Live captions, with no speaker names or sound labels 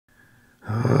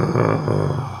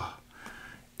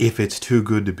If it's too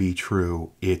good to be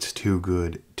true, it's too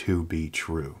good to be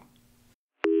true.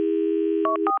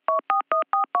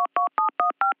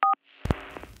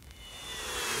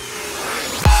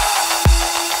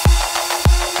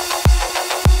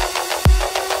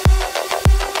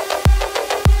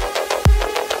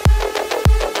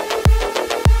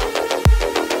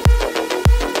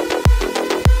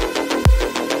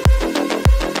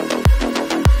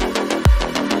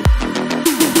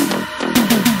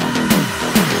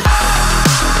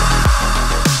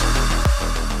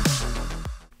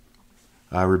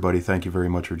 Hi everybody, thank you very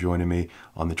much for joining me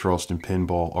on the Charleston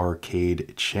Pinball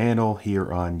Arcade channel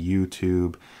here on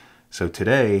YouTube. So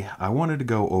today I wanted to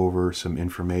go over some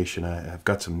information. I've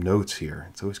got some notes here.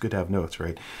 It's always good to have notes,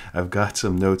 right? I've got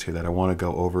some notes here that I want to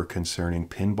go over concerning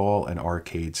pinball and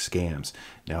arcade scams.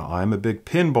 Now, I'm a big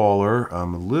pinballer.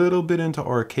 I'm a little bit into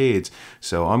arcades,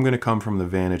 so I'm going to come from the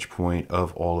vantage point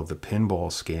of all of the pinball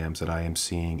scams that I am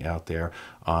seeing out there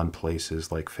on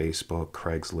places like Facebook,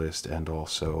 Craigslist, and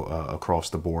also across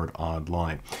the board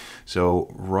online. So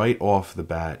right off the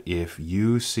bat, if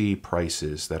you see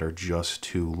prices that are just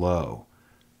too low,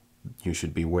 you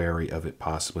should be wary of it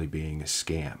possibly being a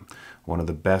scam. One of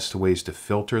the best ways to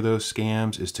filter those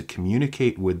scams is to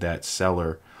communicate with that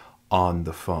seller on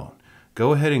the phone.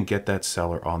 Go ahead and get that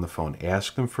seller on the phone.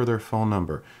 Ask them for their phone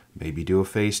number. Maybe do a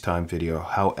FaceTime video.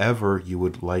 However you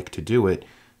would like to do it,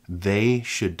 they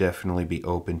should definitely be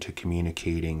open to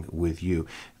communicating with you.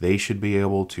 They should be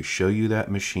able to show you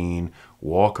that machine,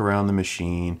 walk around the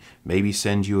machine, maybe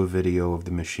send you a video of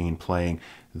the machine playing.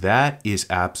 That is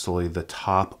absolutely the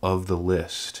top of the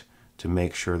list to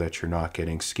make sure that you're not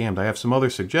getting scammed. I have some other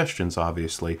suggestions,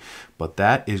 obviously, but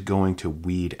that is going to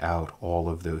weed out all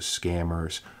of those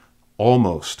scammers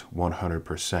almost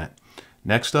 100%.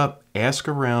 Next up, ask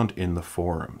around in the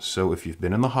forums. So if you've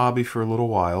been in the hobby for a little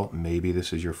while, maybe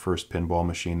this is your first pinball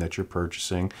machine that you're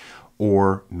purchasing,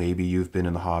 or maybe you've been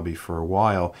in the hobby for a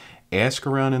while, ask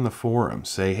around in the forums.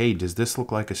 Say, hey, does this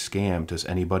look like a scam? Does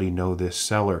anybody know this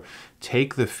seller?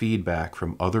 Take the feedback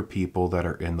from other people that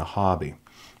are in the hobby.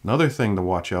 Another thing to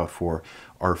watch out for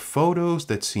are photos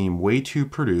that seem way too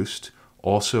produced,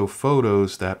 also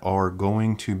photos that are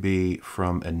going to be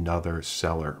from another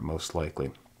seller, most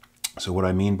likely. So what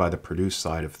I mean by the produced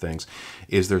side of things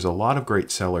is there's a lot of great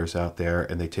sellers out there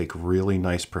and they take really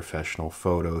nice professional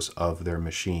photos of their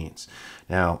machines.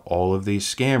 Now, all of these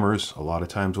scammers, a lot of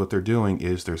times what they're doing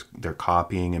is they're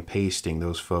copying and pasting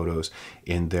those photos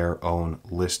in their own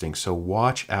listing. So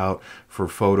watch out for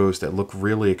photos that look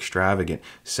really extravagant,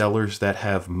 sellers that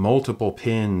have multiple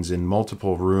pins in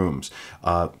multiple rooms.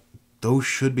 Those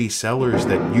should be sellers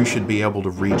that you should be able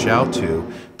to reach out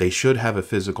to. They should have a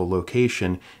physical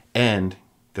location. And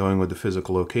going with the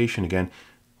physical location again,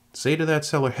 say to that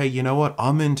seller, hey, you know what?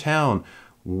 I'm in town.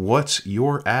 What's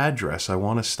your address? I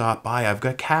want to stop by. I've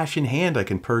got cash in hand I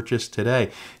can purchase today.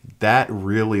 That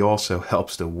really also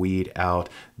helps to weed out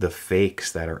the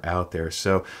fakes that are out there.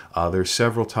 So there's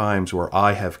several times where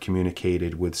I have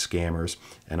communicated with scammers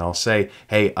and I'll say,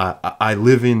 hey, I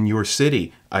live in your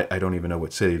city. I don't even know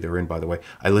what city they're in, by the way.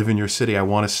 I live in your city. I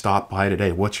want to stop by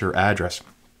today. What's your address?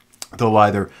 They'll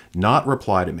either not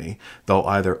reply to me, they'll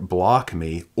either block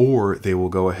me, or they will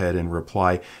go ahead and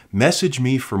reply, message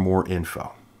me for more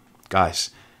info. Guys,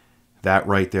 that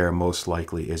right there most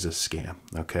likely is a scam,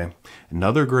 okay?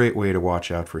 Another great way to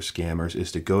watch out for scammers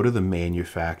is to go to the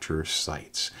manufacturer's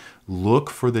sites. Look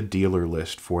for the dealer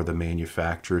list for the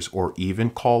manufacturers or even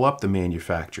call up the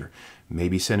manufacturer.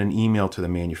 Maybe send an email to the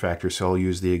manufacturer. So I'll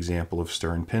use the example of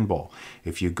Stern Pinball.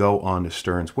 If you go on to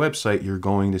Stern's website, you're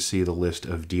going to see the list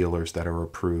of dealers that are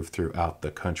approved throughout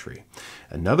the country.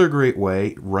 Another great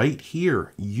way, right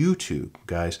here, YouTube,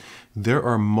 guys, there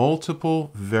are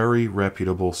multiple very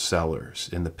reputable sellers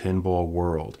in the pinball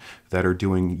world that are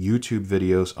doing YouTube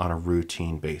videos on a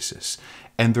routine basis.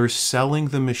 And they're selling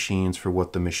the machines for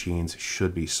what the machines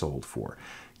should be sold for.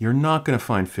 You're not going to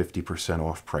find 50%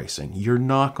 off pricing. You're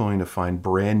not going to find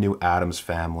brand new Addams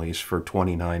families for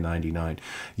 $29.99.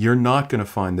 You're not going to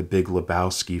find the Big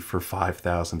Lebowski for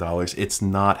 $5,000. It's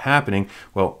not happening.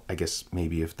 Well, I guess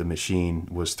maybe if the machine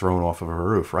was thrown off of a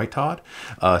roof, right, Todd?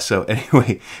 So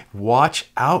anyway, watch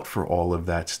out for all of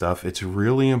that stuff. It's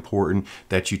really important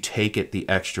that you take it the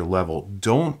extra level.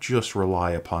 Don't just rely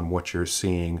upon what you're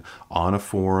seeing on a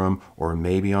forum or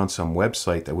maybe on some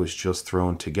website that was just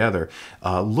thrown together.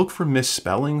 Look for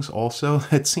misspellings also.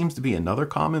 That seems to be another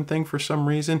common thing for some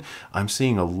reason. I'm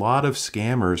seeing a lot of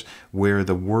scammers where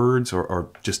the words are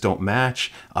just don't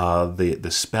match. The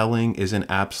spelling is an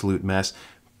absolute mess.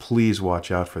 please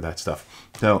watch out for that stuff.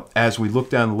 Now, as we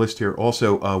look down the list here,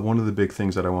 also one of the big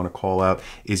things that I want to call out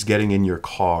is getting in your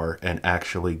car and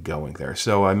actually going there.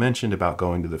 So I mentioned about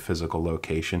going to the physical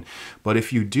location, but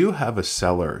if you do have a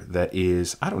seller that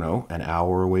is, I don't know, an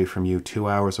hour away from you, 2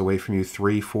 hours away from you,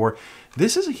 3, 4,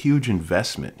 this is a huge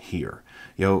investment here.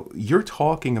 You know, you're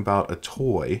talking about a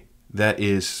toy that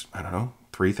is, I don't know,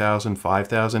 $3,000,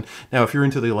 $5,000. Now, if you're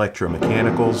into the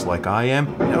electromechanicals like I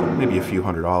am, you know, maybe a few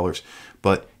 $100s,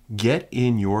 but get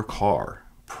in your car,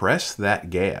 press that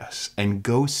gas, and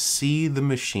go see the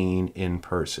machine in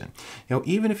person. You know,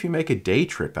 even if you make a day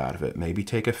trip out of it, maybe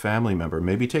take a family member,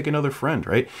 maybe take another friend,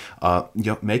 right? You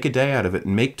know, make a day out of it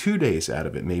and make 2 days out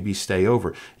of it. Maybe stay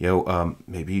over. You know,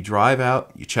 maybe you drive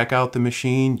out, you check out the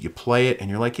machine, you play it, and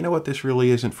you're like, you know what, this really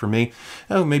isn't for me.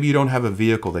 Oh, maybe you don't have a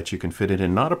vehicle that you can fit it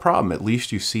in. Not a problem. At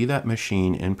least you see that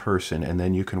machine in person, and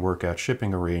then you can work out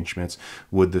shipping arrangements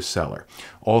with the seller.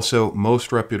 Also,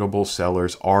 most reputable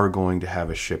sellers are going to have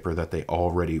a shipper that they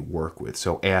already work with.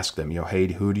 So ask them, you know,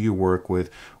 hey, who do you work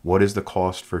with? What is the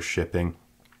cost for shipping?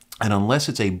 And unless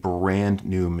it's a brand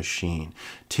new machine,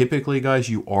 typically, guys,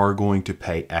 you are going to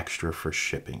pay extra for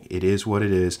shipping. It is what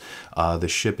it is. The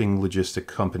shipping logistic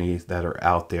companies that are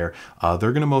out there,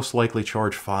 they're going to most likely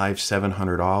charge $500,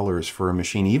 $700 for a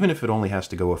machine, even if it only has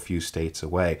to go a few states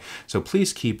away. So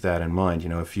please keep that in mind. You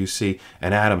know, if you see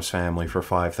an Addams Family for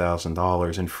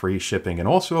 $5,000 and free shipping and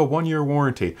also a 1-year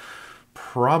warranty,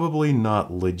 probably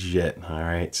not legit. All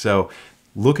right. So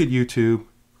look at YouTube,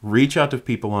 reach out to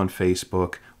people on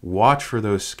Facebook, watch for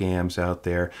those scams out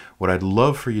there. What I'd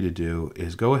love for you to do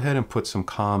is go ahead and put some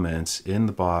comments in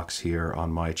the box here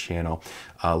on my channel.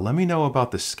 Let me know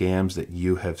about the scams that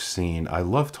you have seen. I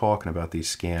love talking about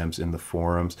these scams in the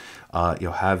forums. You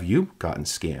know, have you gotten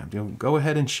scammed? You know, go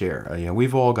ahead and share. You know,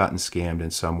 we've all gotten scammed in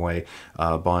some way,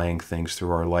 buying things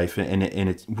through our life,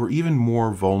 and we're even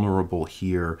more vulnerable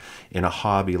here in a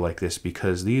hobby like this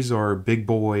because these are big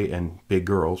boy and big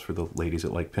girls, for the ladies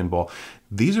that like pinball.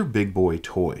 These are big boy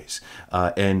toys,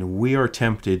 and we are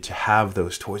tempted to have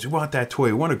those toys. We want that toy.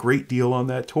 We want a great deal on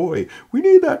that toy. We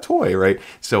need that toy, right?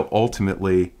 So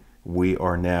ultimately, we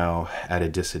are now at a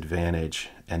disadvantage,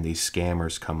 and these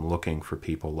scammers come looking for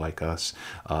people like us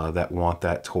that want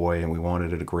that toy, and we want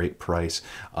it at a great price.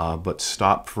 But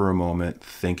stop for a moment,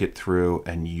 think it through,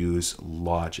 and use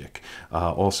logic.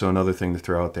 Also, another thing to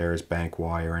throw out there is bank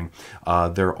wiring.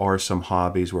 There are some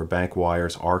hobbies where bank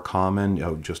wires are common. You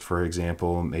know, just for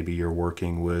example, maybe you're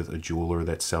working with a jeweler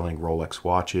that's selling Rolex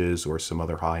watches or some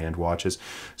other high-end watches.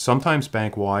 Sometimes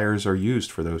bank wires are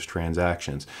used for those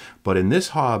transactions. But in this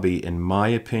hobby, in my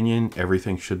opinion,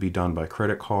 everything should be done by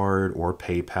credit card or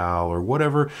PayPal or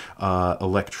whatever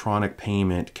electronic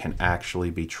payment can actually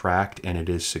be tracked, and it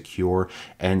is secure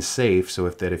and safe, so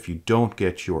if you don't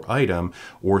get your item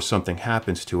or something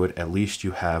happens to it, at least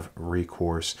you have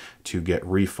recourse to get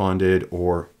refunded,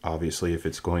 or obviously if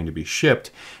it's going to be shipped,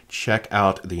 check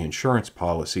out the insurance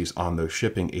policies on those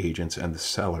shipping agents and the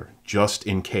seller, just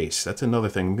in case. That's another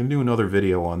thing. I'm going to do another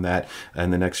video on that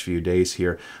in the next few days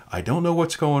here. I don't know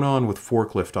what's going on with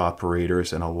forklift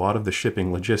operators and a lot of the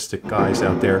shipping logistic guys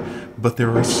out there, but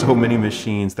there are so many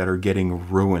machines that are getting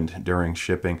ruined during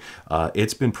shipping.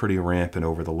 It's been pretty rampant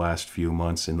over the last few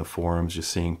months in the forums,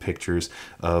 just seeing pictures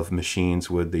of machines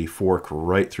with the fork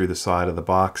right through the side of the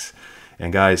box.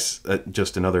 And guys,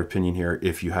 just another opinion here,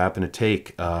 if you happen to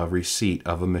take a receipt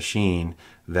of a machine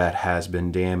that has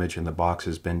been damaged and the box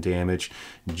has been damaged,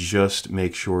 just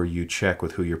make sure you check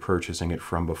with who you're purchasing it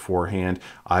from beforehand.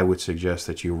 I would suggest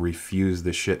that you refuse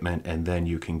the shipment, and then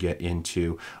you can get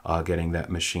into getting that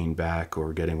machine back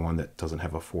or getting one that doesn't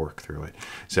have a fork through it.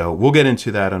 So we'll get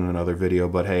into that on another video,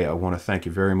 but hey, I want to thank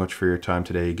you very much for your time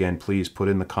today. Again, please put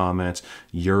in the comments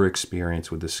your experience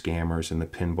with the scammers in the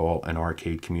pinball and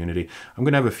arcade community. I'm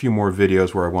going to have a few more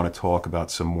videos where I want to talk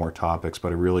about some more topics,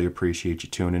 but I really appreciate you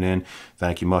tuning in.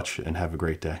 Thank you much, and have a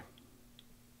great day.